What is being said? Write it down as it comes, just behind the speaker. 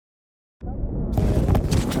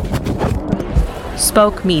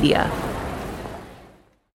Spoke Media.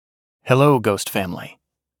 Hello, Ghost Family.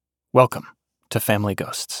 Welcome to Family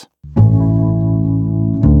Ghosts.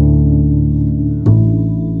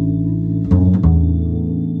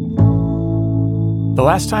 The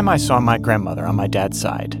last time I saw my grandmother on my dad's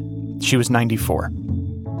side, she was 94.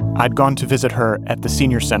 I'd gone to visit her at the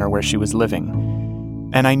senior center where she was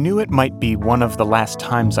living, and I knew it might be one of the last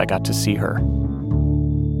times I got to see her.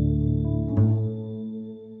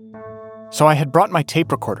 So I had brought my tape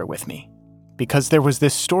recorder with me, because there was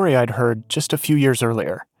this story I'd heard just a few years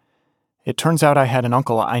earlier. It turns out I had an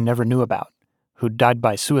uncle I never knew about, who'd died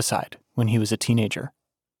by suicide when he was a teenager.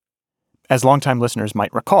 As longtime listeners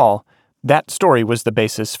might recall, that story was the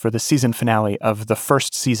basis for the season finale of the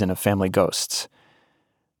first season of Family Ghosts.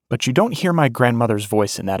 But you don't hear my grandmother's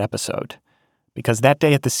voice in that episode, because that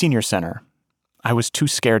day at the senior center, I was too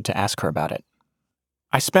scared to ask her about it.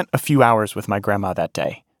 I spent a few hours with my grandma that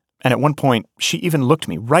day, and at one point, she even looked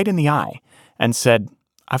me right in the eye and said,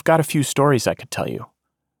 "I've got a few stories I could tell you."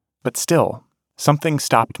 But still, something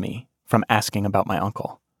stopped me from asking about my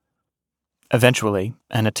uncle. Eventually,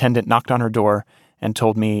 an attendant knocked on her door and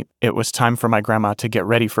told me it was time for my grandma to get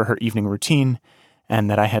ready for her evening routine and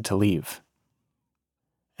that I had to leave.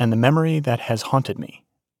 And the memory that has haunted me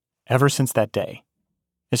ever since that day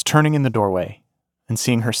is turning in the doorway and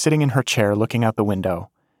seeing her sitting in her chair looking out the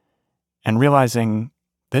window and realizing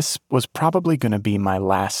this was probably going to be my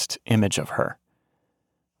last image of her,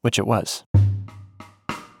 which it was.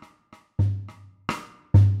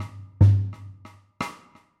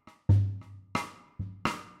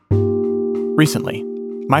 Recently,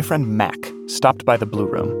 my friend Mac stopped by the Blue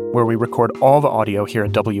Room, where we record all the audio here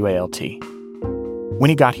at WALT. When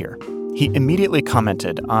he got here, he immediately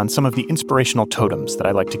commented on some of the inspirational totems that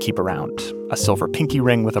I like to keep around: a silver pinky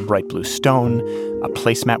ring with a bright blue stone, a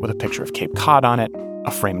placemat with a picture of Cape Cod on it, a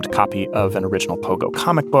framed copy of an original Pogo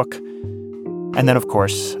comic book, and then, of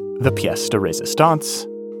course, the pièce de résistance,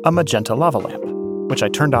 a magenta lava lamp, which I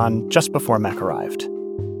turned on just before Mac arrived.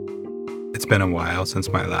 It's been a while since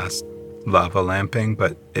my last lava lamping,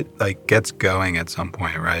 but it gets going at some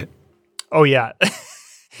point, right? Oh, yeah.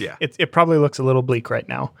 Yeah. It probably looks a little bleak right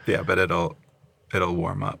now. Yeah, but it'll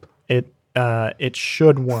warm up. It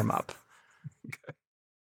should warm up. Okay.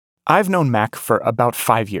 I've known Mac for about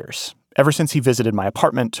 5 years, ever since he visited my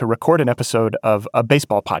apartment to record an episode of a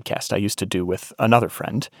baseball podcast I used to do with another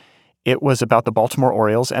friend. It was about the Baltimore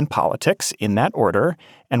Orioles and politics, in that order,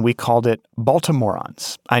 and we called it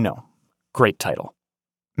Baltimoreans. I know. Great title.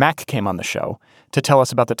 Mac came on the show to tell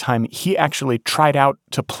us about the time he actually tried out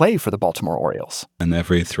to play for the Baltimore Orioles. And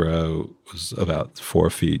every throw was about 4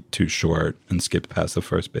 feet too short and skipped past the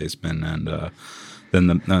first baseman. And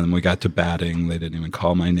then we got to batting. They didn't even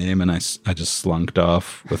call my name, and I just slunked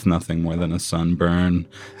off with nothing more than a sunburn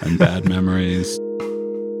and bad memories.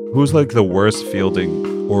 Who's like the worst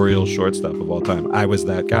fielding Orioles shortstop of all time? I was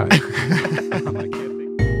that guy.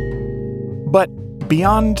 But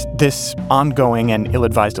beyond this ongoing and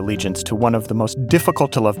ill-advised allegiance to one of the most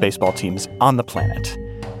difficult-to-love baseball teams on the planet,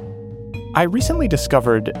 I recently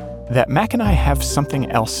discovered that Mac and I have something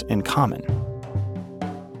else in common.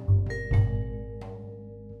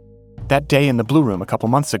 That day in the Blue Room a couple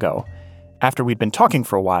months ago, after we'd been talking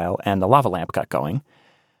for a while and the lava lamp got going,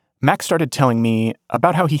 Mac started telling me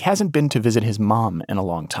about how he hasn't been to visit his mom in a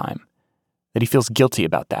long time, that he feels guilty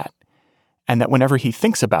about that, and that whenever he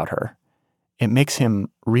thinks about her, it makes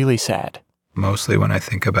him really sad. Mostly when I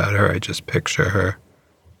think about her, I just picture her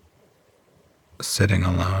sitting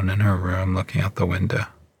alone in her room looking out the window.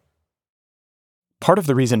 Part of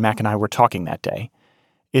the reason Mac and I were talking that day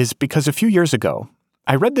is because a few years ago,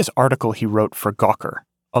 I read this article he wrote for Gawker,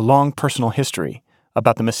 a long personal history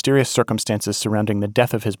about the mysterious circumstances surrounding the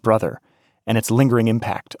death of his brother and its lingering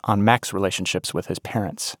impact on Mac's relationships with his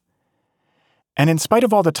parents. And in spite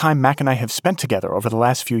of all the time Mac and I have spent together over the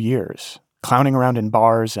last few years, clowning around in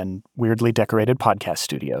bars and weirdly decorated podcast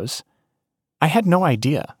studios, I had no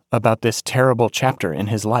idea about this terrible chapter in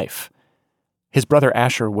his life. His brother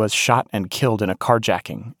Asher was shot and killed in a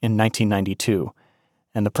carjacking in 1992,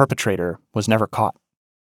 and the perpetrator was never caught.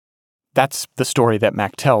 That's the story that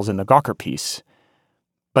Mac tells in the Gawker piece,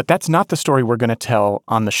 but that's not the story we're going to tell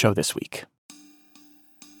on the show this week.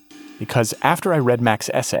 Because after I read Mac's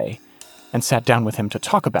essay and sat down with him to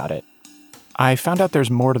talk about it, I found out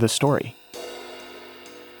there's more to the story.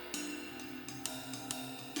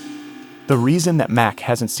 The reason that Mac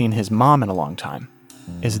hasn't seen his mom in a long time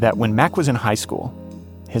is that when Mac was in high school,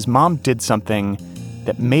 his mom did something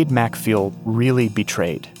that made Mac feel really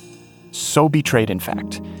betrayed. So betrayed, in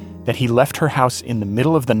fact, that he left her house in the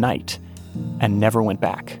middle of the night and never went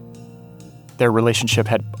back. Their relationship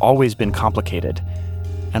had always been complicated,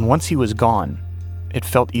 and once he was gone, it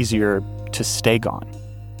felt easier to stay gone.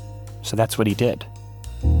 So that's what he did.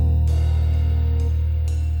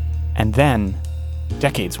 And then,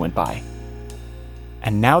 decades went by.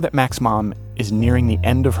 And now that Mac's mom is nearing the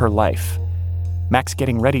end of her life, Mac's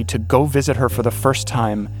getting ready to go visit her for the first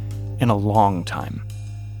time in a long time.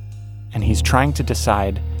 And he's trying to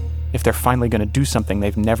decide if they're finally going to do something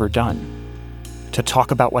they've never done, to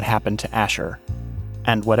talk about what happened to Asher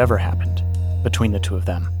and whatever happened between the two of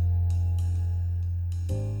them.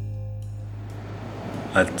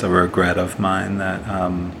 That's a regret of mine that,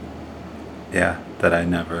 that I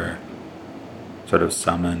never sort of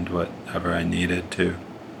summoned whatever I needed to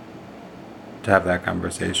have that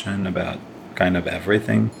conversation about kind of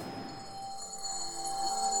everything.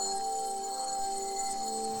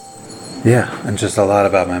 Yeah, and just a lot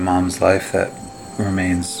about my mom's life that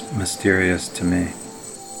remains mysterious to me.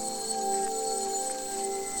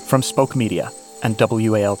 From Spoke Media and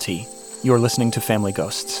WALT, you're listening to Family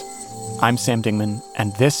Ghosts. I'm Sam Dingman,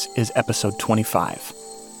 and this is episode 25,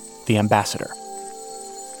 The Ambassador.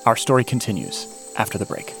 Our story continues after the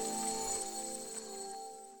break.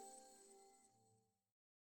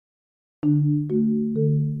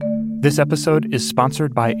 This episode is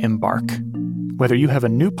sponsored by Embark. Whether you have a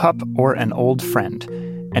new pup or an old friend,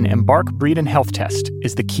 an Embark breed and health test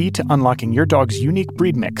is the key to unlocking your dog's unique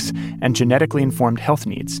breed mix and genetically informed health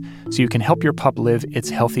needs so you can help your pup live its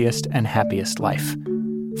healthiest and happiest life.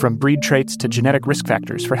 From breed traits to genetic risk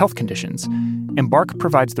factors for health conditions, Embark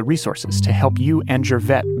provides the resources to help you and your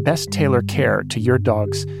vet best tailor care to your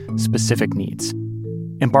dog's specific needs.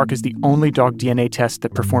 Embark is the only dog DNA test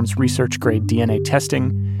that performs research-grade DNA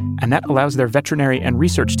testing, and that allows their veterinary and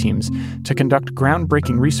research teams to conduct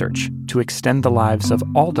groundbreaking research to extend the lives of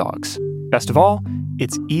all dogs. Best of all,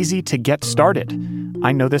 it's easy to get started.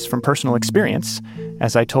 I know this from personal experience.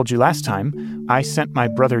 As I told you last time, I sent my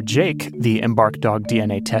brother Jake the Embark Dog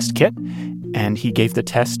DNA test kit, and he gave the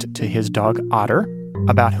test to his dog Otter,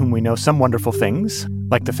 about whom we know some wonderful things,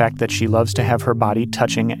 like the fact that she loves to have her body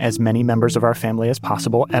touching as many members of our family as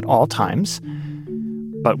possible at all times.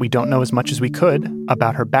 But we don't know as much as we could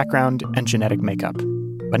about her background and genetic makeup.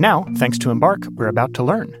 But now, thanks to Embark, we're about to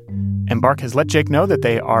learn. Embark has let Jake know that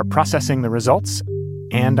they are processing the results,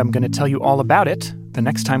 and I'm going to tell you all about it the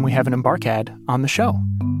next time we have an Embark ad on the show.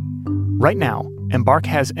 Right now, Embark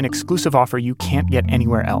has an exclusive offer you can't get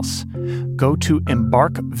anywhere else. Go to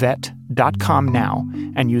embarkvet.com now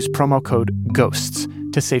and use promo code GHOSTS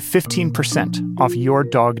to save 15% off your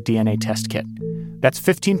dog DNA test kit. That's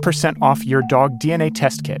 15% off your dog DNA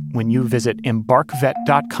test kit when you visit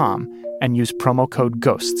embarkvet.com and use promo code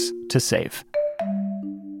GHOSTS to save.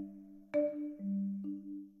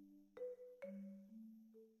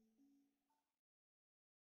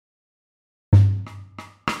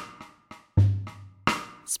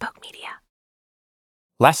 Spoke Media.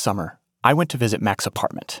 Last summer, I went to visit Mac's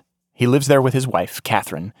apartment. He lives there with his wife,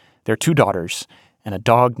 Catherine, their 2 daughters, and a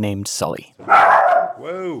dog named Sully.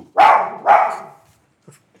 Whoa!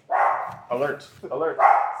 Alert!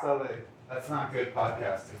 Sully, that's not good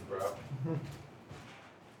podcasting, bro.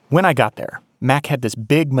 When I got there, Mac had this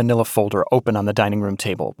big manila folder open on the dining room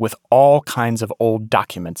table with all kinds of old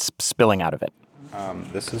documents spilling out of it.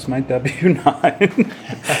 This is my W-9.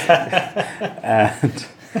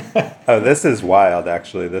 And this is wild,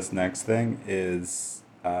 actually. This next thing is...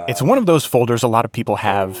 It's one of those folders a lot of people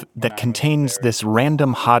have that contains this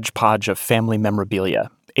random hodgepodge of family memorabilia.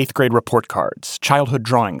 8th grade report cards, childhood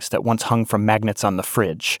drawings that once hung from magnets on the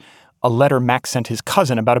fridge, a letter Mac sent his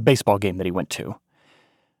cousin about a baseball game that he went to.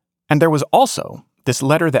 And there was also this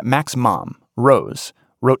letter that Mac's mom, Rose,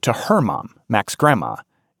 wrote to her mom, Mac's grandma,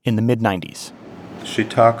 in the mid-90s. She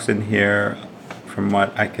talks in here, from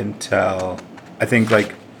what I can tell, I think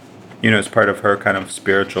as part of her kind of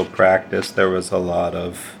spiritual practice, there was a lot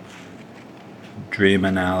of dream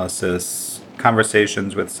analysis,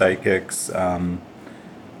 conversations with psychics,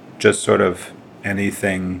 just sort of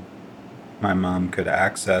anything my mom could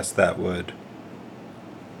access that would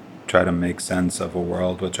try to make sense of a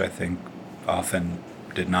world which I think often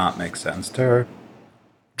did not make sense to her.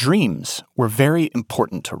 Dreams were very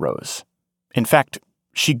important to Rose. In fact,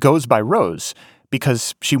 she goes by Rose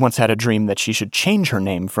because she once had a dream that she should change her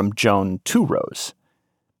name from Joan to Rose.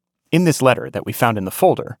 In this letter that we found in the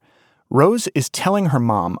folder, Rose is telling her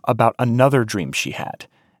mom about another dream she had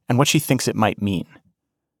and what she thinks it might mean.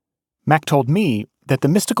 Mac told me that the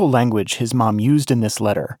mystical language his mom used in this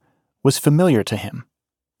letter was familiar to him.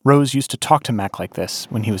 Rose used to talk to Mac like this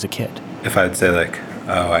when he was a kid. If I'd say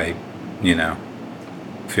I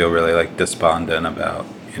feel really despondent about,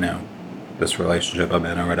 this relationship I'm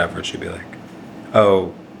in or whatever, she'd be like,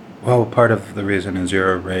 oh, well, part of the reason is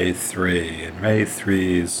you're a Ray 3, and Ray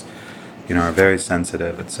 3s, are very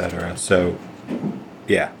sensitive, etc. So,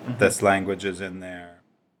 yeah, this language is in there.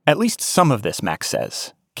 At least some of this, Max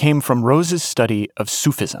says, came from Rose's study of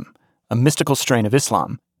Sufism, a mystical strain of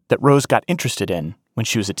Islam that Rose got interested in when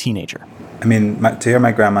she was a teenager. I mean, to hear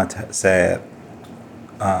my grandma say it,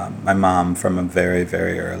 my mom from a very,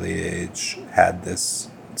 very early age had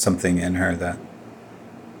something in her that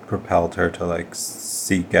propelled her to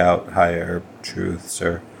seek out higher truths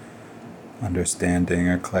or understanding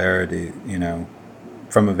or clarity,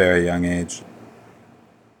 from a very young age.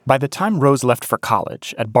 By the time Rose left for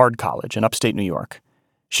college at Bard College in upstate New York,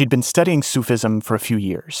 she'd been studying Sufism for a few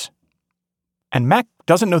years. And Mac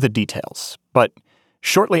doesn't know the details, but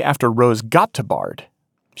shortly after Rose got to Bard,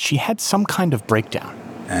 she had some kind of breakdown.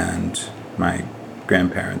 And my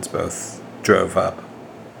grandparents both drove up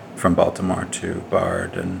from Baltimore to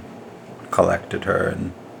Bard and collected her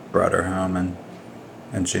and brought her home,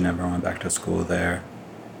 and she never went back to school there.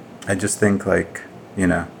 I just think,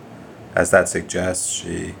 as that suggests,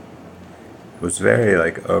 she was very,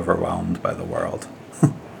 overwhelmed by the world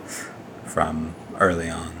from early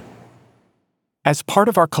on. As part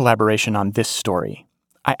of our collaboration on this story,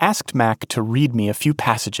 I asked Mac to read me a few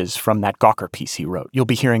passages from that Gawker piece he wrote. You'll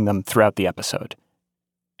be hearing them throughout the episode.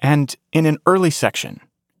 And in an early section,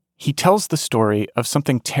 he tells the story of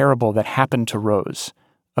something terrible that happened to Rose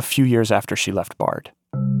a few years after she left Bard.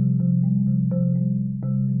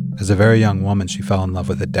 As a very young woman, she fell in love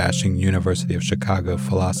with a dashing University of Chicago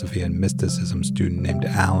philosophy and mysticism student named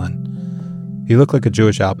Alan. He looked like a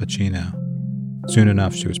Jewish Al Pacino. Soon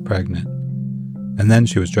enough, she was pregnant. And then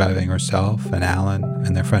she was driving herself and Alan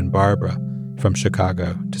and their friend Barbara from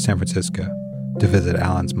Chicago to San Francisco to visit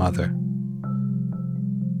Alan's mother.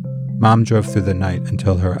 Mom drove through the night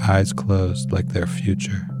until her eyes closed like their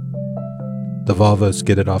future. The Volvo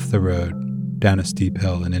skidded off the road, down a steep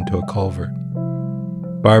hill and into a culvert.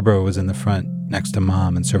 Barbara was in the front next to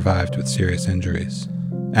Mom and survived with serious injuries.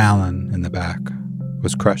 Alan, in the back,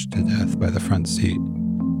 was crushed to death by the front seat.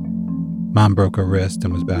 Mom broke her wrist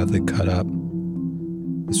and was badly cut up.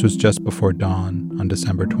 This was just before dawn on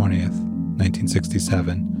December 20th,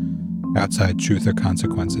 1967, outside Truth or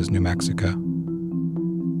Consequences, New Mexico.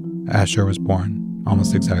 Asher was born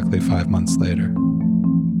almost exactly 5 months later.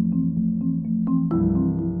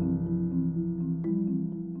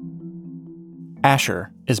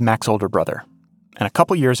 Asher is Mac's older brother, and a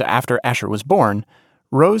couple years after Asher was born,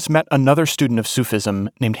 Rose met another student of Sufism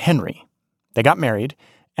named Henry. They got married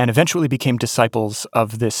and eventually became disciples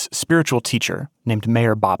of this spiritual teacher named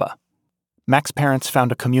Meher Baba. Mac's parents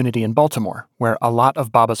found a community in Baltimore where a lot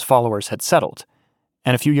of Baba's followers had settled,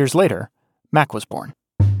 and a few years later, Mac was born.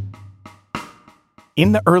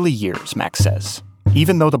 In the early years, Mac says,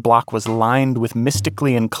 even though the block was lined with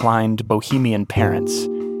mystically inclined bohemian parents,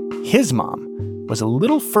 his mom was a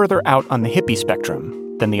little further out on the hippie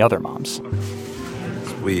spectrum than the other moms.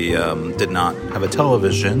 We did not have a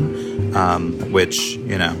television, which,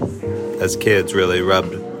 as kids really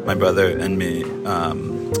rubbed my brother and me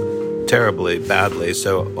terribly badly.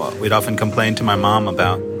 So we'd often complain to my mom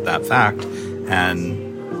about that fact.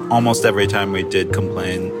 And almost every time we did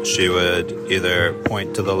complain, she would either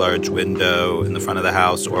point to the large window in the front of the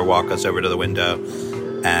house or walk us over to the window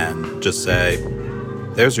and just say,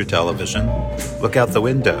 "There's your television. Look out the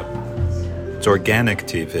window. It's organic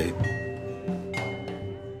TV."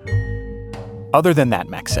 Other than that,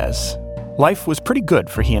 Mac says, life was pretty good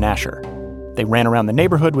for he and Asher. They ran around the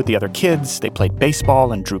neighborhood with the other kids, they played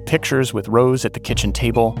baseball and drew pictures with Rose at the kitchen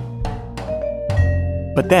table.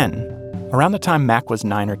 But then, around the time Mac was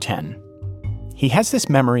 9 or 10, he has this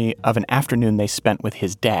memory of an afternoon they spent with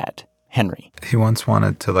his dad, Henry. He once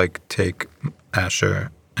wanted to take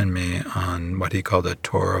Asher and me on what he called a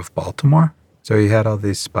tour of Baltimore. So he had all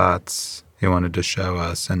these spots he wanted to show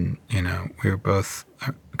us, and, we were both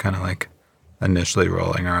kind of initially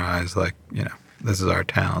rolling our eyes this is our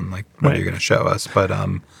town, what are you going to show us? But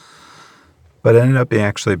it ended up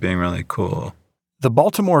being really cool. The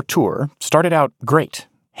Baltimore tour started out great.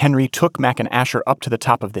 Henry took Mac and Asher up to the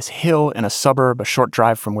top of this hill in a suburb a short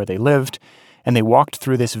drive from where they lived, and they walked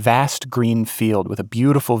through this vast green field with a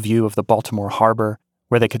beautiful view of the Baltimore harbor,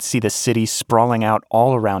 where they could see the city sprawling out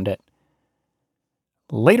all around it.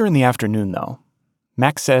 Later in the afternoon, though,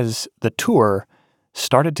 Mac says the tour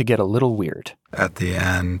started to get a little weird. At the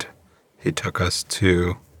end, he took us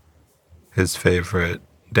to his favorite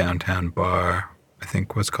downtown bar, I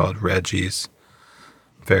think was called Reggie's.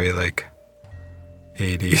 Very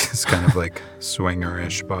 80s, kind of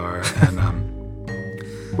swinger-ish bar. And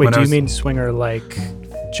wait, do you mean swinger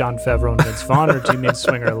Jon Favreau and Vince Vaughn, or do you mean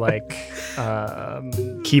swinger like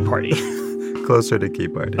Key Party? Closer to Key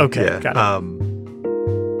Party. Okay, yeah. got it.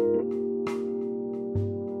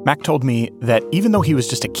 Mac told me that even though he was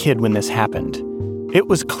just a kid when this happened, it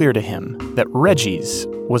was clear to him that Reggie's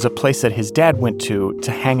was a place that his dad went to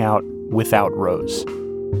hang out without Rose.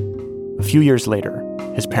 A few years later,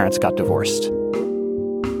 his parents got divorced.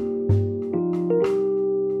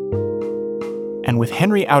 And with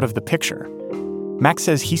Henry out of the picture, Mac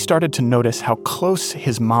says he started to notice how close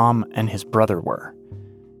his mom and his brother were.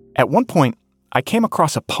 At one point, I came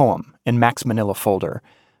across a poem in Mac's manila folder,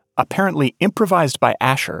 apparently improvised by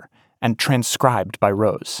Asher and transcribed by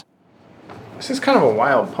Rose. This is kind of a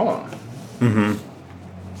wild poem. Mm-hmm.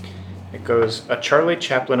 It goes, a Charlie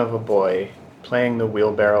Chaplin of a boy playing the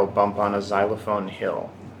wheelbarrow bump on a xylophone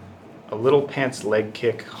hill. A little pants leg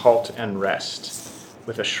kick, halt and rest.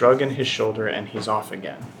 With a shrug in his shoulder and he's off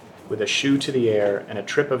again. With a shoe to the air and a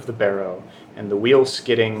trip of the barrow and the wheel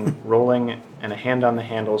skidding, rolling, and a hand on the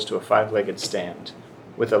handles to a five-legged stand.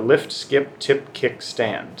 With a lift, skip, tip, kick,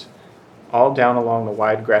 stand. All down along the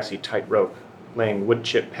wide grassy tightrope, laying wood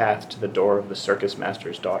chip path to the door of the circus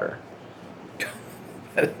master's daughter.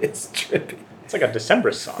 That is trippy. It's like a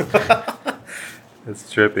Decemberist song.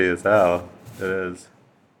 It's trippy as hell. It is.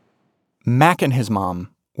 Mac and his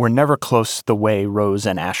mom were never close the way Rose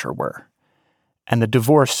and Asher were, and the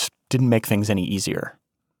divorce didn't make things any easier.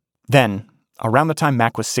 Then, around the time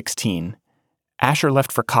Mac was 16, Asher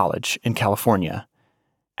left for college in California,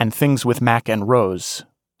 and things with Mac and Rose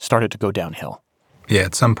started to go downhill. Yeah,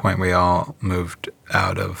 at some point we all moved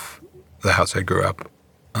out of the house I grew up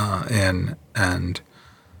in, and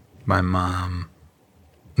my mom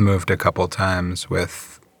moved a couple times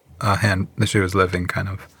with she was living kind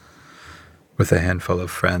of with a handful of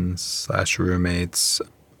friends / roommates.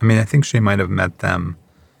 I mean, I think she might have met them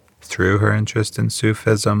through her interest in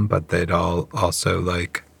Sufism, but they'd all also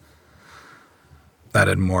that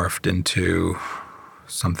had morphed into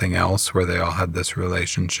something else where they all had this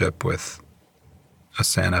relationship with a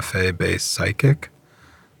Santa Fe-based psychic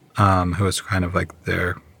who was kind of like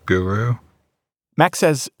their guru. Mac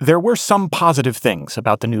says there were some positive things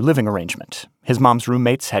about the new living arrangement. His mom's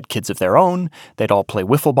roommates had kids of their own. They'd all play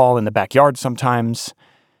wiffle ball in the backyard sometimes.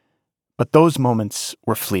 But those moments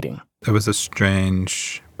were fleeting. It was a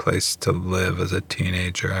strange place to live as a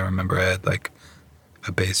teenager. I remember I had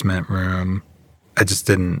a basement room. I just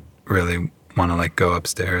didn't really want to go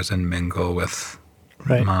upstairs and mingle with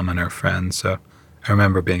Mom and her friends. So I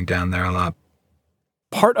remember being down there a lot.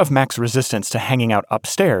 Part of Mac's resistance to hanging out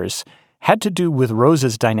upstairs had to do with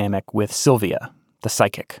Rose's dynamic with Sylvia, the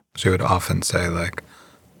psychic. She would often say, I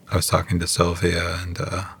was talking to Sylvia and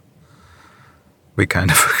we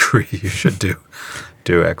kind of agree you should do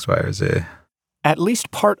X, Y, or Z. At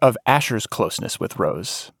least part of Asher's closeness with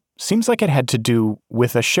Rose seems like it had to do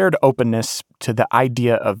with a shared openness to the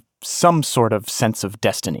idea of some sort of sense of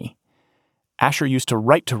destiny. Asher used to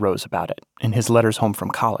write to Rose about it in his letters home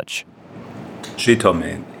from college. She told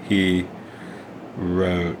me he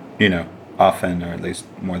wrote, often, or at least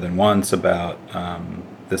more than once, about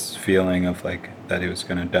this feeling of that he was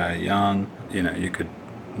going to die young. You could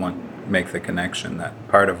make the connection that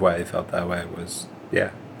part of why he felt that way was,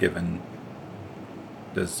 given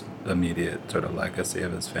this immediate sort of legacy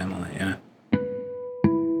of his family,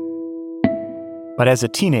 But as a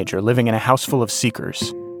teenager living in a house full of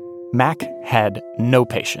seekers, Mac had no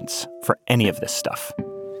patience for any of this stuff.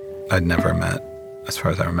 I'd never met, as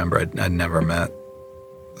far as I remember, I'd never met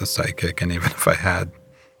the psychic, and even if I had,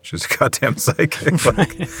 she was a goddamn psychic.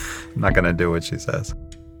 I'm not going to do what she says.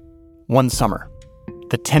 One summer,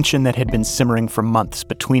 the tension that had been simmering for months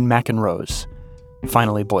between Mac and Rose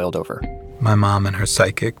finally boiled over. My mom and her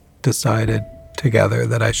psychic decided together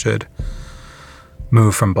that I should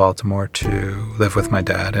move from Baltimore to live with my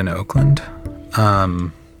dad in Oakland.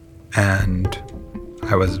 And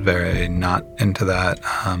I was very not into that.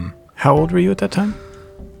 How old were you at that time?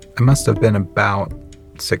 I must have been about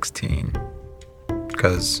 16,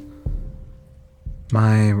 because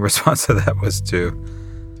my response to that was to,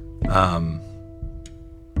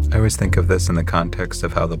 I always think of this in the context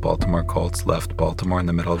of how the Baltimore Colts left Baltimore in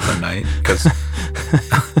the middle of the night, because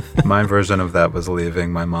my version of that was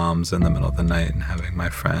leaving my mom's in the middle of the night and having my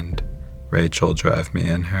friend Rachel drive me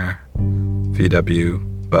in her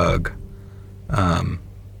VW Bug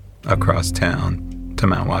across town to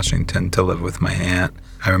Mount Washington to live with my aunt.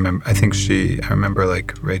 I remember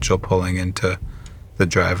Rachel pulling into the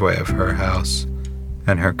driveway of her house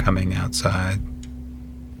and her coming outside,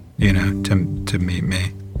 to meet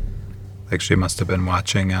me. She must have been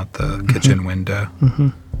watching out the kitchen window.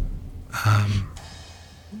 Mm-hmm.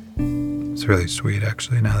 It's really sweet,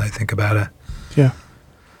 actually, now that I think about it. Yeah.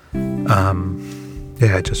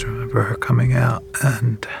 Yeah, I just remember her coming out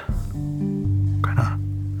and kind of,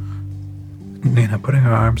 putting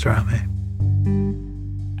her arms around me.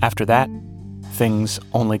 After that, things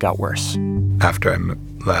only got worse. After I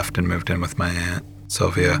left and moved in with my aunt,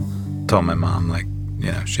 Sylvia told my mom,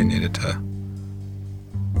 she needed to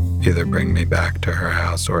either bring me back to her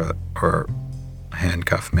house or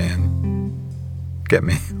handcuff me and get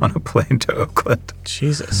me on a plane to Oakland.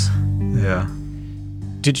 Jesus. Yeah.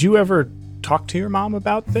 Did you ever talk to your mom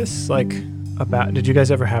about this? Did you guys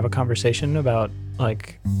ever have a conversation about, what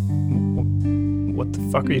the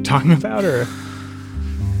fuck are you talking about? Or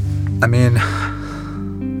I mean,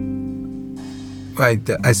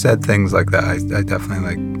 I said things like that. I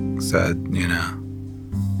definitely, said,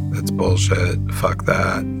 that's bullshit, fuck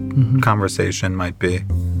that. Mm-hmm. Conversation might be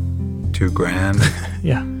too grand.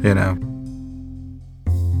 Yeah.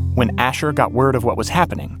 When Asher got word of what was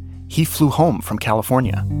happening, he flew home from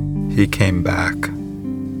California. He came back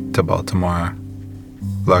to Baltimore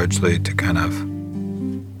largely to kind of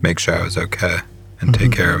make sure I was okay and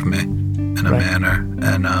take care of me in a manner.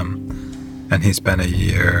 And he spent a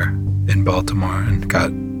year in Baltimore and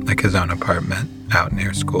got his own apartment out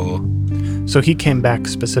near school. So he came back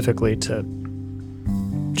specifically to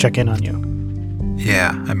check in on you?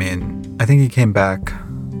 Yeah, I think he came back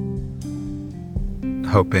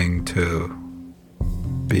hoping to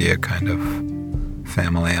be a kind of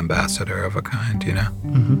family ambassador of a kind,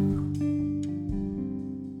 Mm-hmm.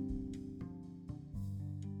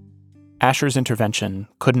 Asher's intervention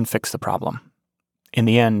couldn't fix the problem. In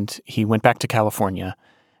the end, he went back to California,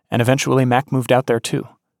 and eventually Mac moved out there too.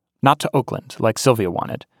 Not to Oakland, like Sylvia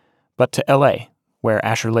wanted, but to L.A., where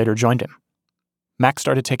Asher later joined him. Mac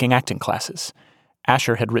started taking acting classes.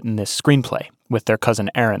 Asher had written this screenplay with their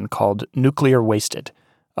cousin Aaron called Nuclear Wasted,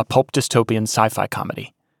 a pulp dystopian sci-fi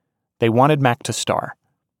comedy. They wanted Mac to star.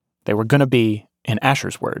 They were going to be, in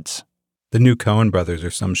Asher's words, the new Coen brothers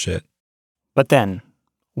or some shit. But then,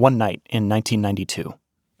 one night in 1992,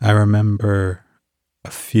 I remember a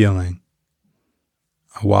feeling,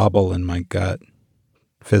 a wobble in my gut,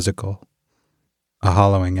 physical, a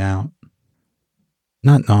hollowing out.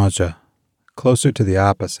 Not nausea, closer to the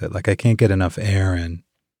opposite, like I can't get enough air in.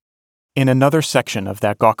 In another section of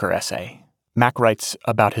that Gawker essay, Mac writes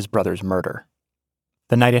about his brother's murder.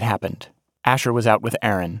 The night it happened, Asher was out with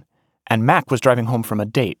Aaron, and Mac was driving home from a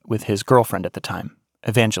date with his girlfriend at the time,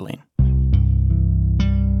 Evangeline.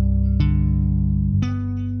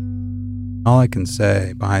 All I can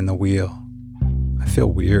say, behind the wheel, I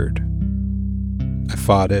feel weird. I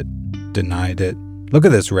fought it, denied it. Look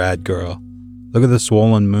at this rad girl. Look at the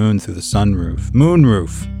swollen moon through the sunroof.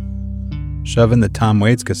 Moonroof! Shove in the Tom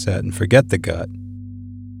Waits cassette and forget the gut.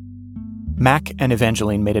 Mac and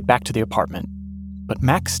Evangeline made it back to the apartment, but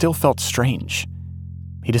Mac still felt strange.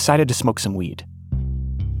 He decided to smoke some weed.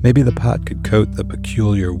 Maybe the pot could coat the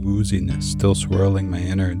peculiar wooziness still swirling my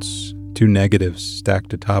innards. Two negatives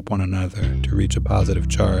stacked atop one another to reach a positive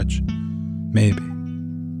charge. Maybe.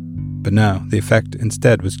 But no, the effect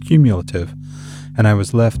instead was cumulative, and I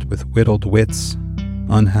was left with whittled wits,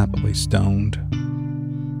 unhappily stoned.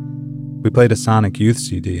 We played a Sonic Youth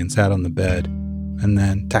CD and sat on the bed, and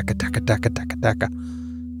then taka taka taka taka taka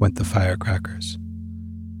went the firecrackers.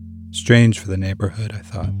 Strange for the neighborhood, I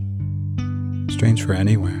thought. Strange for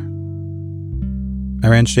anywhere. I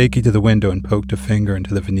ran shaky to the window and poked a finger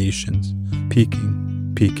into the Venetians,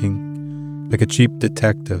 peeking, like a cheap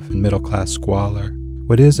detective in middle-class squalor.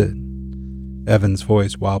 What is it? Evan's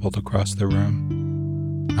voice wobbled across the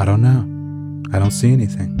room. I don't know. I don't see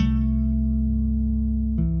anything.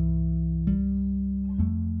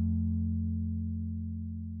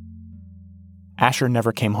 Asher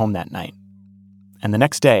never came home that night. And the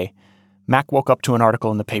next day, Mac woke up to an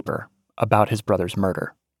article in the paper about his brother's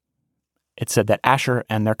murder. It said that Asher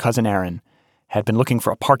and their cousin Aaron had been looking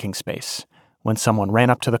for a parking space when someone ran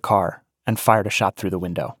up to the car and fired a shot through the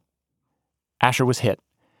window. Asher was hit,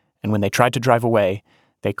 and when they tried to drive away,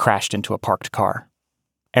 they crashed into a parked car.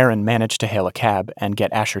 Aaron managed to hail a cab and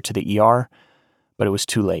get Asher to the ER, but it was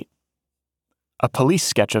too late. A police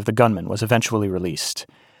sketch of the gunman was eventually released,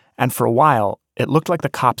 and for a while, it looked like the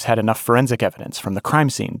cops had enough forensic evidence from the crime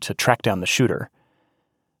scene to track down the shooter.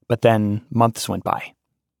 But then months went by,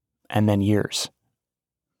 and then years.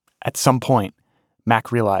 At some point,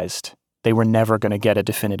 Mac realized they were never going to get a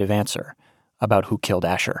definitive answer about who killed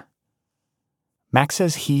Asher. Mac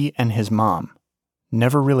says he and his mom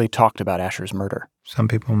never really talked about Asher's murder. Some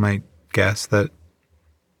people might guess that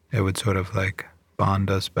it would sort of bond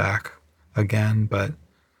us back again, but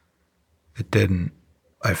it didn't.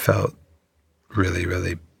 I felt really,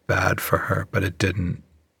 really bad for her, but it didn't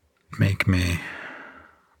make me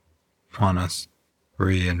want to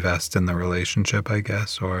reinvest in the relationship, I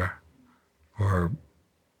guess, or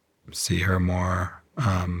see her more.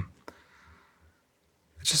 I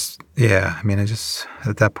just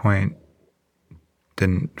at that point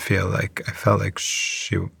didn't feel like, I felt like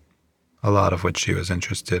a lot of what she was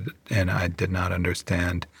interested in, I did not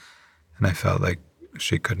understand. And I felt like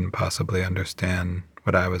she couldn't possibly understand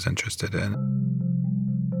what I was interested in.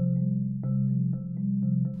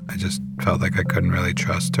 I just felt like I couldn't really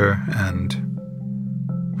trust her, and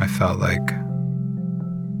I felt like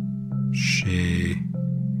she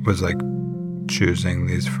was like choosing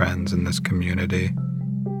these friends in this community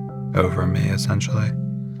over me, essentially.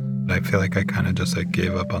 I feel like I kind of just like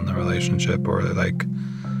gave up on the relationship, or like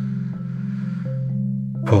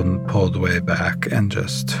pulled way back, and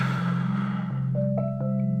just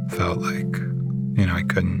felt like, I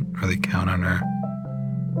couldn't really count on her.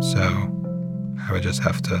 So I would just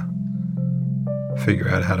have to figure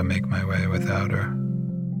out how to make my way without her.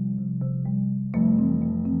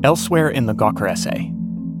 Elsewhere in the Gawker essay,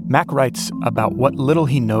 Mac writes about what little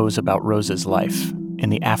he knows about Rose's life in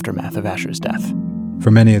the aftermath of Asher's death.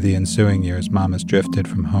 For many of the ensuing years, Mom has drifted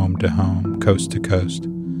from home to home, coast to coast.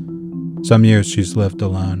 Some years she's lived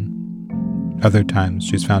alone. Other times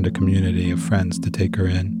she's found a community of friends to take her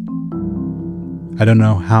in. I don't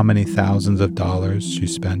know how many thousands of dollars she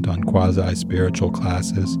spent on quasi-spiritual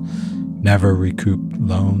classes, never recouped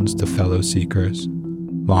loans to fellow seekers,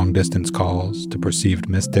 long-distance calls to perceived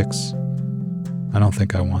mystics. I don't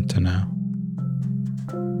think I want to know.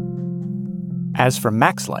 As for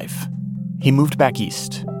Mac's life, he moved back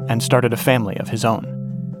east and started a family of his own.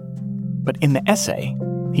 But in the essay,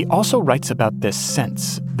 he also writes about this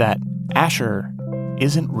sense that Asher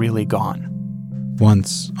isn't really gone.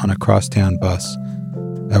 Once, on a crosstown bus,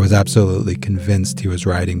 I was absolutely convinced he was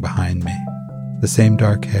riding behind me. The same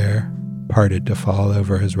dark hair, parted to fall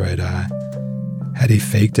over his right eye. Had he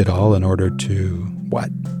faked it all in order to, what,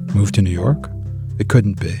 move to New York? It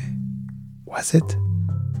couldn't be. Was it?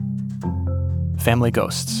 Family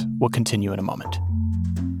Ghosts will continue in a moment.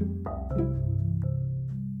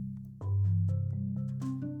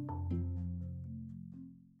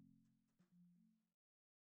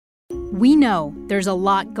 We know there's a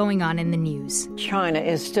lot going on in the news. China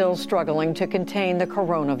is still struggling to contain the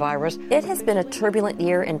coronavirus. It has been a turbulent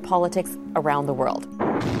year in politics around the world.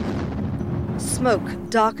 Smoke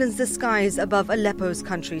darkens the skies above Aleppo's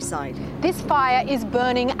countryside. This fire is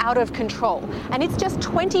burning out of control, and it's just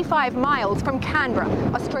 25 miles from Canberra,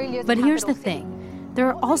 Australia's But here's the capital city. thing. There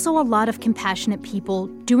are also a lot of compassionate people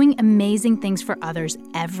doing amazing things for others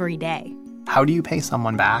every day. How do you pay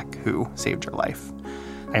someone back who saved your life?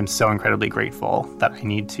 I am so incredibly grateful that I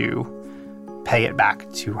need to pay it back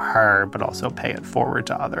to her, but also pay it forward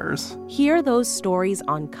to others. Hear those stories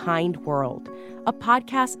on Kind World, a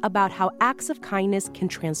podcast about how acts of kindness can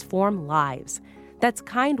transform lives. That's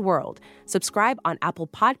Kind World. Subscribe on Apple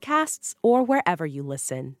Podcasts or wherever you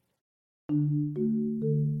listen.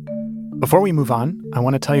 Before we move on, I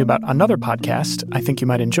want to tell you about another podcast I think you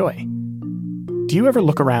might enjoy. Do you ever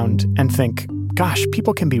look around and think, gosh,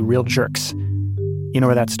 people can be real jerks? You know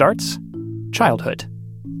where that starts? Childhood.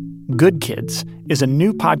 Good Kids is a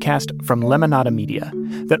new podcast from Lemonada Media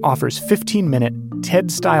that offers 15-minute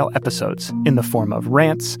TED-style episodes in the form of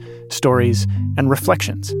rants, stories, and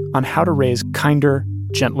reflections on how to raise kinder,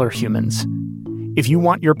 gentler humans. If you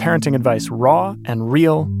want your parenting advice raw and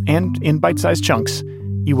real and in bite-sized chunks,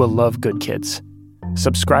 you will love Good Kids.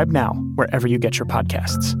 Subscribe now wherever you get your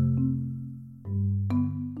podcasts.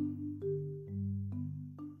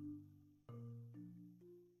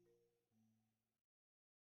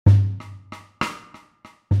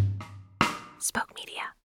 Spoke Media.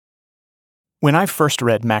 When I first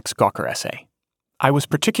read Mac's Gawker essay, I was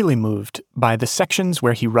particularly moved by the sections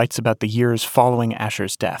where he writes about the years following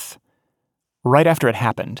Asher's death. Right after it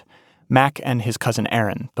happened, Mac and his cousin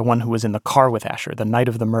Aaron, the one who was in the car with Asher the night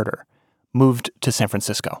of the murder, moved to San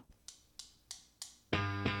Francisco.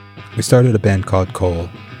 We started a band called Cole,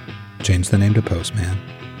 changed the name to Postman.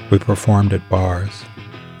 We performed at bars,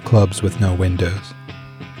 clubs with no windows.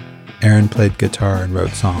 Aaron played guitar and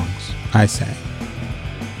wrote songs. I sang.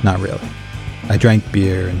 Not really. I drank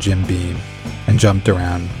beer and Jim Beam and jumped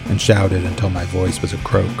around and shouted until my voice was a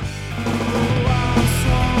croak.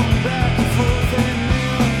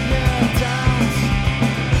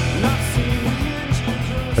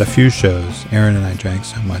 At a few shows, Aaron and I drank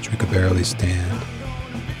so much we could barely stand.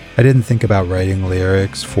 I didn't think about writing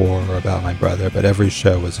lyrics for or about my brother, but every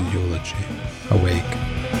show was a eulogy, a wake.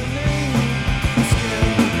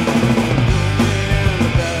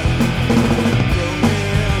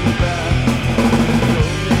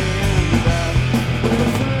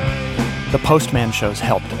 The postman shows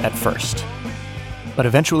helped at first. But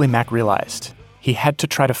eventually Mac realized he had to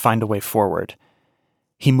try to find a way forward.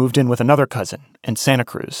 He moved in with another cousin in Santa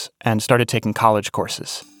Cruz and started taking college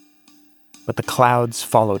courses. But the clouds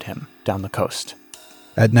followed him down the coast.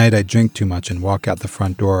 At night, I'd drink too much and walk out the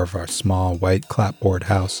front door of our small, white clapboard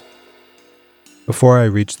house. Before I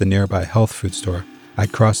reached the nearby health food store,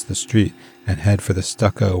 I'd cross the street and head for the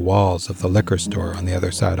stucco walls of the liquor store on the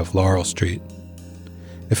other side of Laurel Street.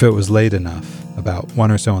 If it was late enough, about 1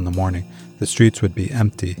 or so in the morning, the streets would be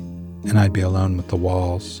empty, and I'd be alone with the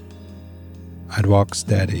walls. I'd walk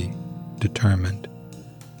steady, determined,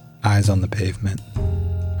 eyes on the pavement,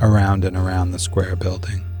 around and around the square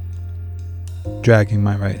building, dragging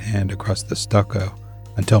my right hand across the stucco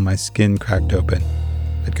until my skin cracked open.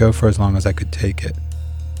 I'd go for as long as I could take it,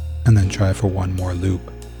 and then try for one more loop.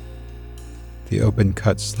 The open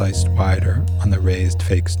cut sliced wider on the raised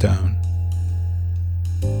fake stone.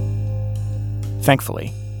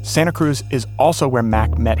 Thankfully, Santa Cruz is also where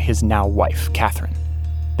Mac met his now wife, Catherine.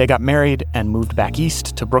 They got married and moved back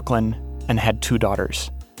east to Brooklyn and had 2 daughters.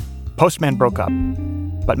 Postman broke up,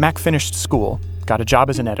 but Mac finished school, got a job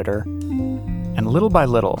as an editor, and little by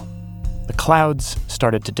little, the clouds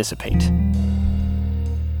started to dissipate.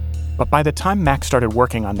 But by the time Mac started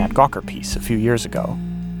working on that Gawker piece a few years ago,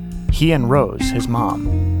 he and Rose, his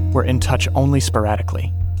mom, were in touch only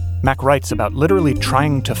sporadically. Mac writes about literally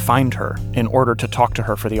trying to find her in order to talk to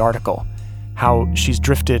her for the article, how she's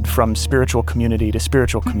drifted from spiritual community to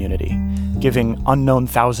spiritual community, giving unknown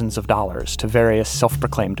thousands of dollars to various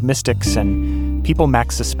self-proclaimed mystics and people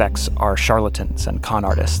Mac suspects are charlatans and con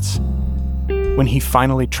artists. When he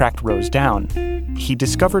finally tracked Rose down, he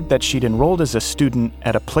discovered that she'd enrolled as a student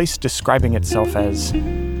at a place describing itself as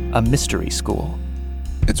a mystery school.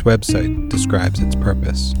 Its website describes its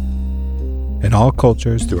purpose. In all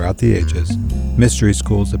cultures throughout the ages, mystery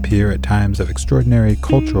schools appear at times of extraordinary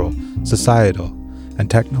cultural, societal,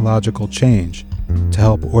 and technological change to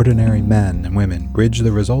help ordinary men and women bridge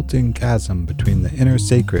the resulting chasm between the inner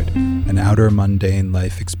sacred and outer mundane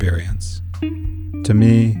life experience. To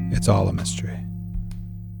me, it's all a mystery.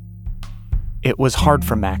 It was hard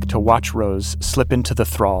for Mac to watch Rose slip into the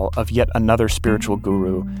thrall of yet another spiritual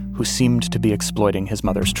guru who seemed to be exploiting his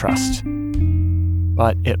mother's trust.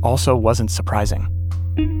 But it also wasn't surprising.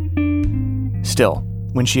 Still,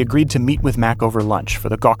 when she agreed to meet with Mac over lunch for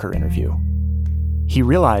the Gawker interview, he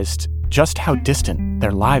realized just how distant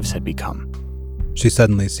their lives had become. She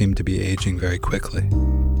suddenly seemed to be aging very quickly,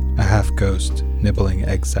 a half-ghost nibbling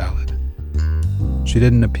egg salad. She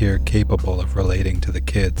didn't appear capable of relating to the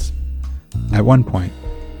kids. At one point,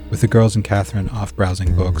 with the girls and Catherine off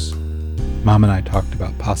browsing books, Mom and I talked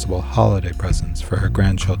about possible holiday presents for her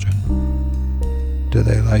grandchildren. "Do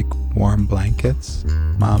they like warm blankets?"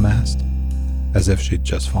 Mom asked, as if she'd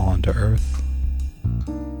just fallen to earth.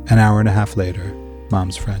 An hour and a half later,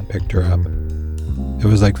 Mom's friend picked her up. It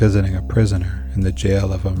was like visiting a prisoner in the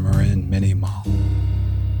jail of a Marin mini-mall.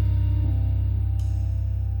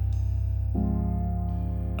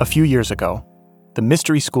 A few years ago, the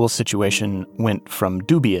mystery school situation went from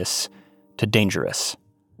dubious to dangerous.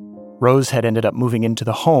 Rose had ended up moving into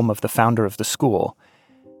the home of the founder of the school,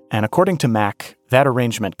 and according to Mac, that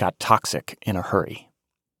arrangement got toxic in a hurry.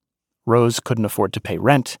 Rose couldn't afford to pay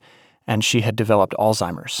rent, and she had developed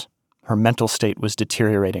Alzheimer's. Her mental state was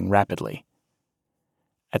deteriorating rapidly.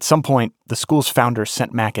 At some point, the school's founder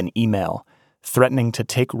sent Mac an email threatening to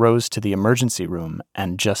take Rose to the emergency room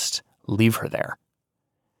and just leave her there.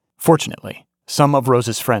 Fortunately, some of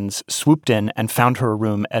Rose's friends swooped in and found her a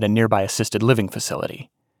room at a nearby assisted living facility.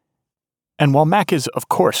 And while Mac is, of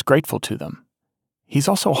course, grateful to them, he's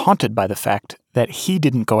also haunted by the fact that he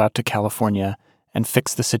didn't go out to California and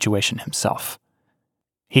fix the situation himself.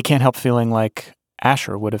 He can't help feeling like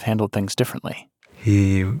Asher would have handled things differently.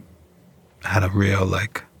 He had a real,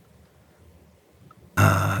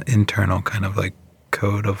 internal kind of,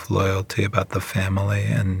 code of loyalty about the family,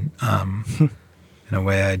 and in a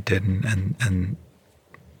way I didn't, and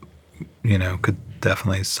could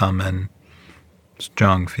definitely summon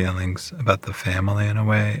strong feelings about the family in a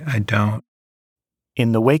way I don't.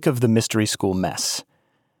 In the wake of the mystery school mess,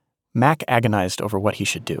 Mac agonized over what he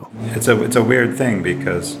should do. It's a weird thing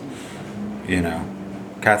because,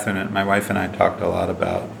 Catherine and my wife and I talked a lot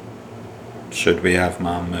about should we have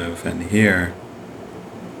Mom move in here,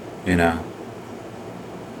 and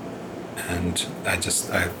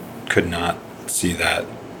I could not see that.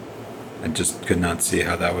 I just could not see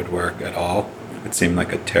how that would work at all. It seemed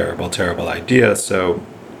like a terrible, terrible idea. So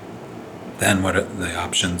then the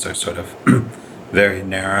options are sort of very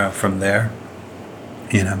narrow from there.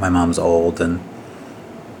 My mom's old and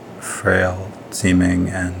frail seeming,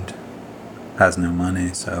 and has no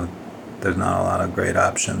money, so there's not a lot of great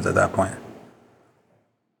options at that point.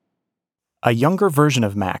 A younger version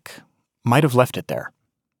of Mac might have left it there.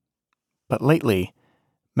 But lately,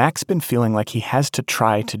 Mac's been feeling like he has to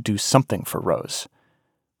try to do something for Rose.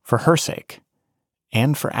 For her sake.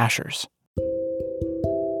 And for Asher's.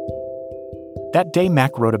 That day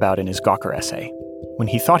Mac wrote about in his Gawker essay, when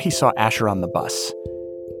he thought he saw Asher on the bus,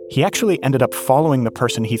 he actually ended up following the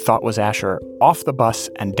person he thought was Asher off the bus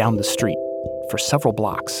and down the street for several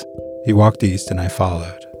blocks. He walked east and I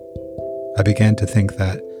followed. I began to think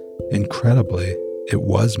that, incredibly, it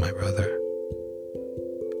was my brother.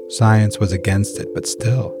 Science was against it, but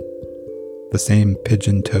still, the same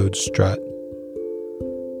pigeon-toed strut.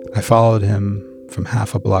 I followed him from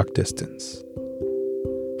half a block distance.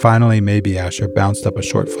 Finally, maybe Asher bounced up a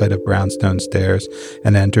short flight of brownstone stairs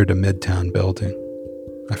and entered a midtown building.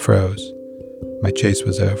 I froze. My chase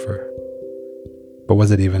was over. But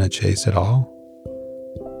was it even a chase at all?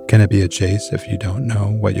 Can it be a chase if you don't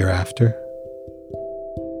know what you're after?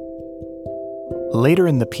 Later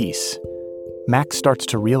in the piece, Mac starts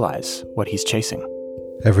to realize what he's chasing.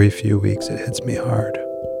 Every few weeks it hits me hard.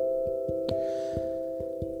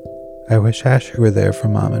 I wish Asher were there for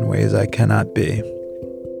Mom in ways I cannot be.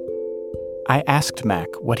 I asked Mac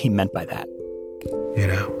what he meant by that.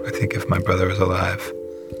 I think if my brother was alive,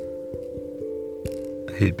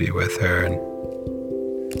 he'd be with her and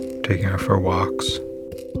taking her for walks.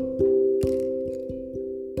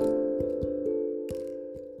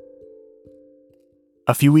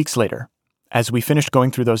 A few weeks later, as we finished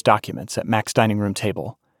going through those documents at Mac's dining room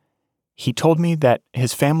table, he told me that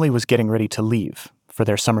his family was getting ready to leave for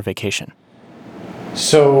their summer vacation.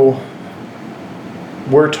 So,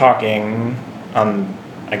 we're talking on,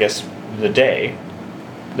 I guess, the day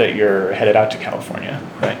that you're headed out to California,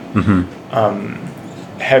 right? Mm-hmm.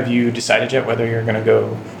 Have you decided yet whether you're going to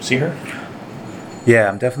go see her? Yeah,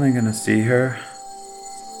 I'm definitely going to see her.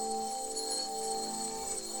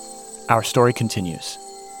 Our story continues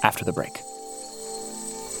after the break.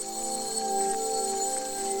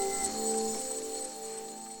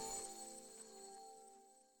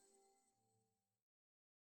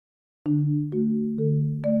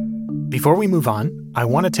 Before we move on, I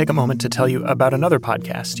want to take a moment to tell you about another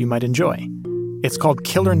podcast you might enjoy. It's called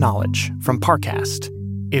Killer Knowledge from Parcast.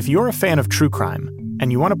 If you're a fan of true crime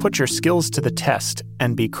and you want to put your skills to the test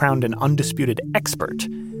and be crowned an undisputed expert,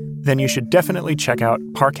 then you should definitely check out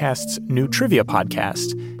Parcast's new trivia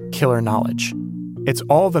podcast, Killer Knowledge. It's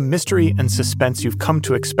all the mystery and suspense you've come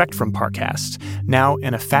to expect from Parcast, now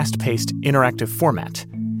in a fast-paced, interactive format.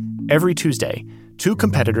 Every Tuesday, 2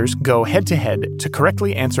 competitors go head-to-head to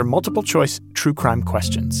correctly answer multiple-choice true crime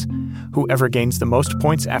questions. Whoever gains the most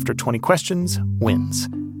points after 20 questions wins.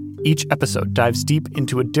 Each episode dives deep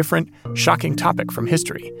into a different, shocking topic from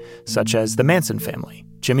history, such as the Manson family,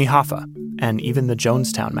 Jimmy Hoffa, and even the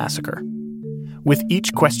Jonestown Massacre. With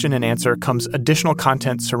each question and answer comes additional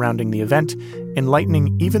content surrounding the event,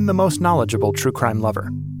 enlightening even the most knowledgeable true crime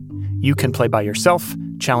lover. You can play by yourself,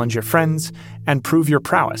 challenge your friends, and prove your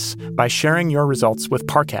prowess by sharing your results with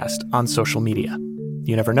Parcast on social media.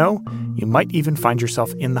 You never know, you might even find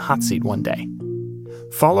yourself in the hot seat one day.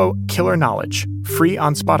 Follow Killer Knowledge, free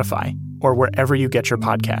on Spotify or wherever you get your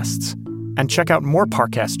podcasts. And check out more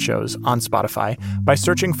Parcast shows on Spotify by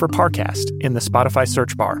searching for Parcast in the Spotify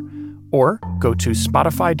search bar, or go to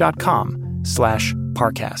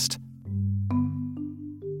spotify.com/Parcast.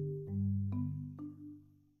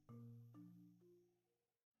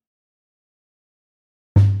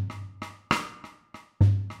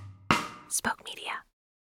 Spoke Media.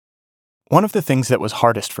 One of the things that was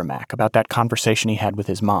hardest for Mac about that conversation he had with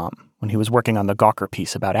his mom when he was working on the Gawker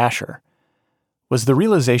piece about Asher was the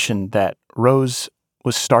realization that Rose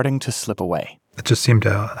was starting to slip away. It just seemed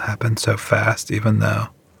to happen so fast, even though,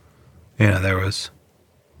 there was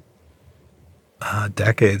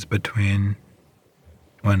decades between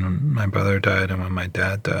when my brother died and when my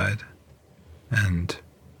dad died. And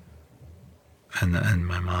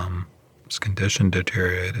my mom's condition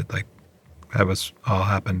deteriorated. Like, that was all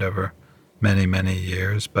happened over many, many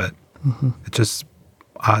years, but it just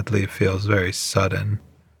oddly feels very sudden.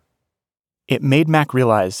 It made Mac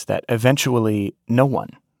realize that eventually no one,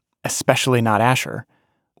 especially not Asher,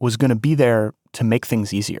 was going to be there to make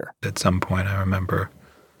things easier. At some point, I remember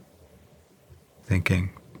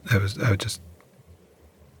thinking there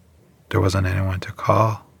wasn't anyone to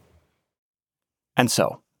call. And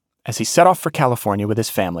so, as he set off for California with his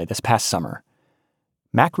family this past summer,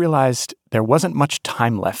 Mac realized there wasn't much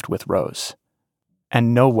time left with Rose,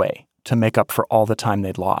 and no way to make up for all the time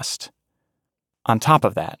they'd lost. On top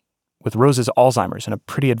of that, with Rose's Alzheimer's in a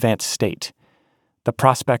pretty advanced state, the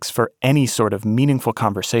prospects for any sort of meaningful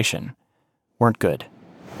conversation weren't good.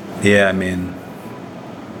 Yeah, I mean,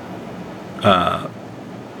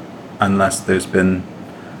 unless there's been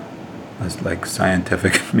this like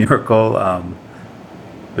scientific miracle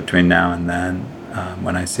between now and then,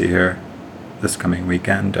 when I see her this coming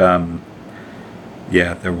weekend,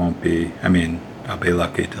 yeah, there won't be. I mean, I'll be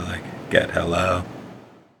lucky to like get hello.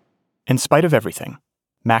 In spite of everything,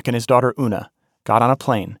 Mac and his daughter Una got on a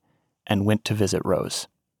plane and went to visit Rose.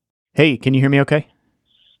 Hey, can you hear me okay?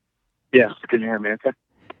 Yeah, can you hear me okay?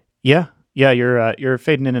 Yeah, you're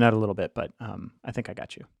fading in and out a little bit, but I think I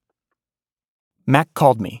got you. Mac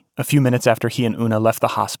called me a few minutes after he and Una left the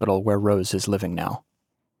hospital where Rose is living now.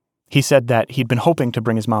 He said that he'd been hoping to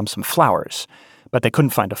bring his mom some flowers, but they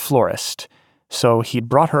couldn't find a florist, so he'd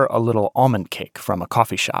brought her a little almond cake from a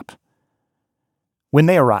coffee shop. When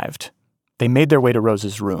they arrived, they made their way to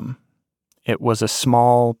Rose's room. It was a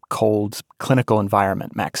small, cold, clinical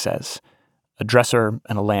environment, Mac says. A dresser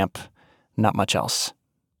and a lamp, not much else.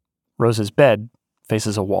 Rose's bed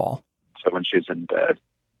faces a wall. So when she's in bed,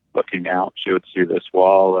 looking out, she would see this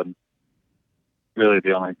wall, and really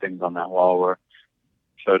the only things on that wall were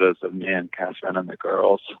photos of me and Catherine and the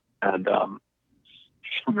girls. And for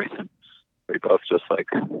some reason, we both just like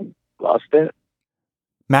lost it.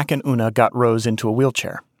 Mac and Una got Rose into a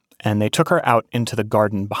wheelchair, and they took her out into the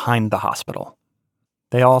garden behind the hospital.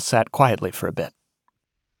 They all sat quietly for a bit.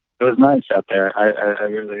 It was nice out there. I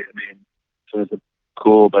mean, it was a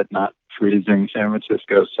cool but not freezing San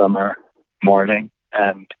Francisco summer morning,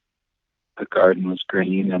 and the garden was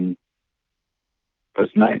green, and it was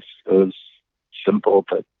nice. It was simple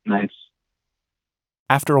but nice.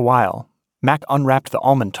 After a while, Mac unwrapped the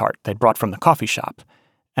almond tart they'd brought from the coffee shop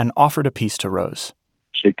and offered a piece to Rose.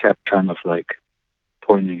 She kept kind of like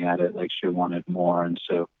pointing at it like she wanted more, and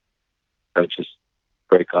so I would just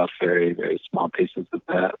break off very, very small pieces of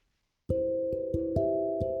that.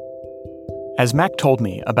 As Mac told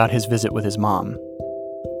me about his visit with his mom,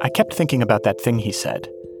 I kept thinking about that thing he said,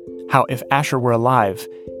 how if Asher were alive,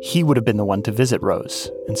 he would have been the one to visit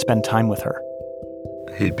Rose and spend time with her.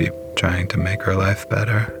 He'd be trying to make her life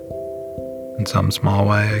better in some small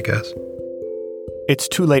way, I guess. It's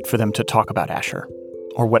too late for them to talk about Asher,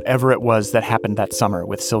 or whatever it was that happened that summer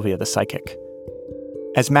with Sylvia the psychic.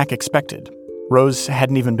 As Mac expected, Rose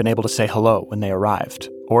hadn't even been able to say hello when they arrived,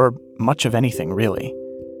 or much of anything, really.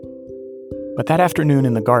 But that afternoon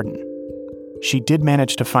in the garden, she did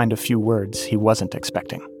manage to find a few words he wasn't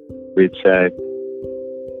expecting. We'd say,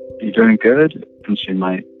 "You doing good?" And she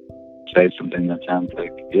might say something that sounds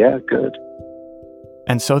like, "Yeah, good."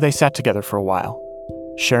 And so they sat together for a while,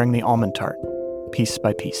 sharing the almond tart, piece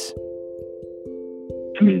by piece.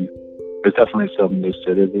 I mean, there's definitely some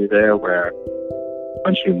lucidity there where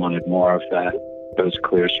when she wanted more of that, it was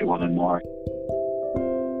clear she wanted more.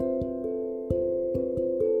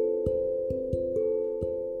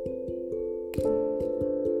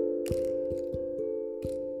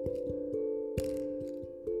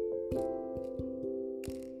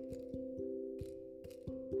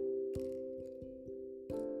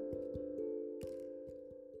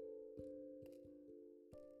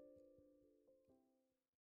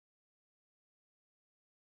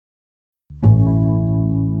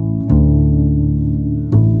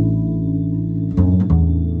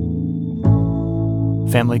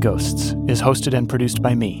 Family Ghosts is hosted and produced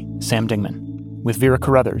by me, Sam Dingman, with Vera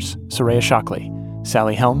Carruthers, Soraya Shockley,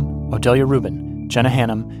 Sally Helm, Odelia Rubin, Jenna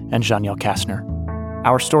Hannum, and Janiel Kastner.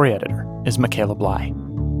 Our story editor is Michaela Bly.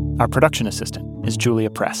 Our production assistant is Julia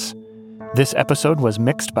Press. This episode was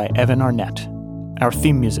mixed by Evan Arnett. Our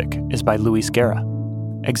theme music is by Luis Guerra.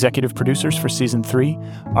 Executive producers for Season 3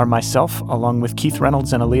 are myself, along with Keith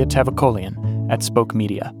Reynolds and Aaliyah Tavakolian at Spoke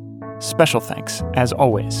Media. Special thanks, as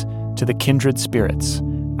always, to the Kindred Spirits,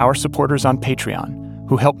 our supporters on Patreon,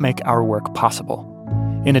 who help make our work possible.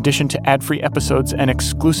 In addition to ad-free episodes and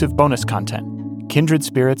exclusive bonus content, Kindred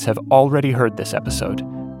Spirits have already heard this episode.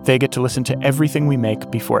 They get to listen to everything we make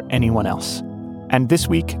before anyone else. And this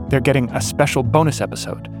week, they're getting a special bonus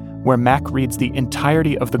episode where Mac reads the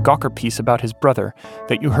entirety of the Gawker piece about his brother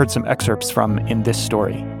that you heard some excerpts from in this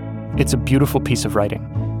story. It's a beautiful piece of writing.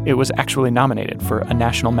 It was actually nominated for a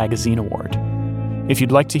National Magazine Award. If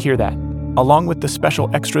you'd like to hear that, along with the special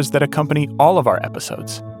extras that accompany all of our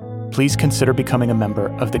episodes, please consider becoming a member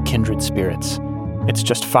of the Kindred Spirits. It's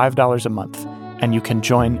just $5 a month, and you can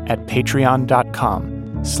join at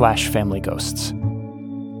patreon.com/familyghosts.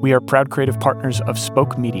 We are proud creative partners of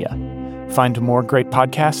Spoke Media. Find more great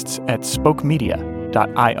podcasts at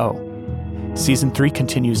spokemedia.io. Season 3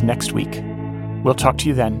 continues next week. We'll talk to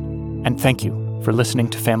you then, and thank you for listening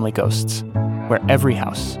to Family Ghosts, where every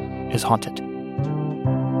house is haunted.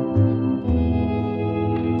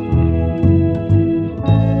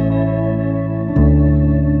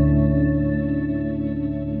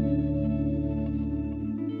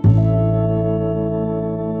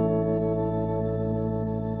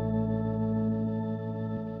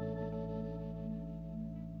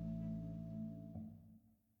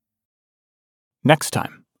 Next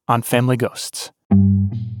time on Family Ghosts.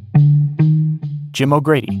 Jim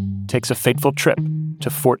O'Grady takes a fateful trip to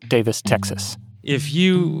Fort Davis, Texas. If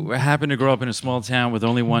you happen to grow up in a small town with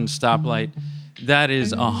only one stoplight, that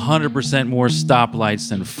is 100% more stoplights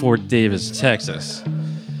than Fort Davis, Texas.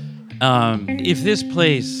 If this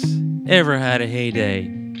place ever had a heyday,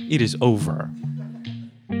 it is over.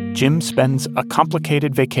 Jim spends a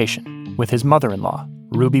complicated vacation with his mother-in-law,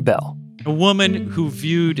 Ruby Bell. A woman who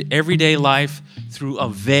viewed everyday life through a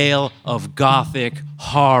veil of gothic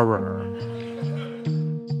horror.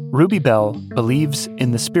 Ruby Bell believes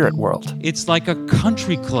in the spirit world. It's like a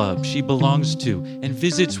country club she belongs to and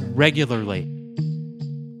visits regularly.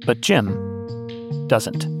 But Jim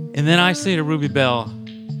doesn't. And then I say to Ruby Bell,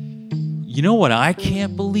 you know what I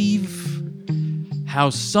can't believe?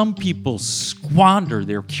 How some people squander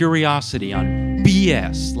their curiosity on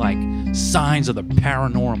BS like signs of the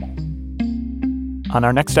paranormal. On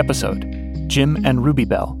our next episode, Jim and Ruby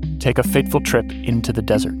Bell take a fateful trip into the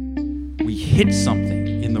desert. We hit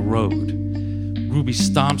something in the road. Ruby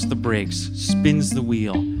stomps the brakes, spins the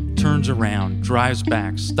wheel, turns around, drives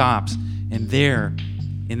back, stops, and there,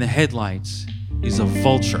 in the headlights, is a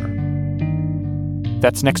vulture.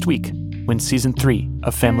 That's next week, when Season 3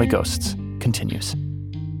 of Family Ghosts continues.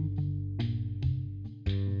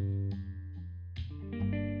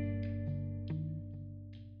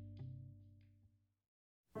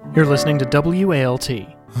 You're listening to WALT.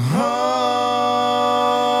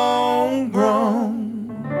 Homegrown.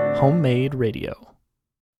 Homemade radio.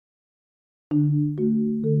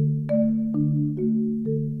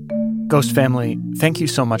 Ghost family, thank you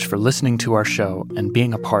so much for listening to our show and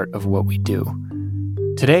being a part of what we do.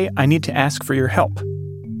 Today, I need to ask for your help.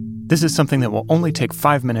 This is something that will only take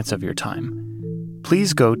 5 minutes of your time.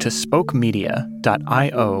 Please go to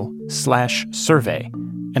spokemedia.io/survey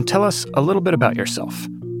and tell us a little bit about yourself.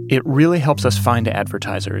 It really helps us find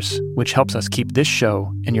advertisers, which helps us keep this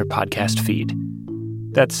show in your podcast feed.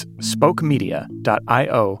 That's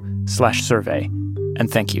spokemedia.io/survey,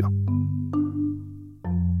 and thank you.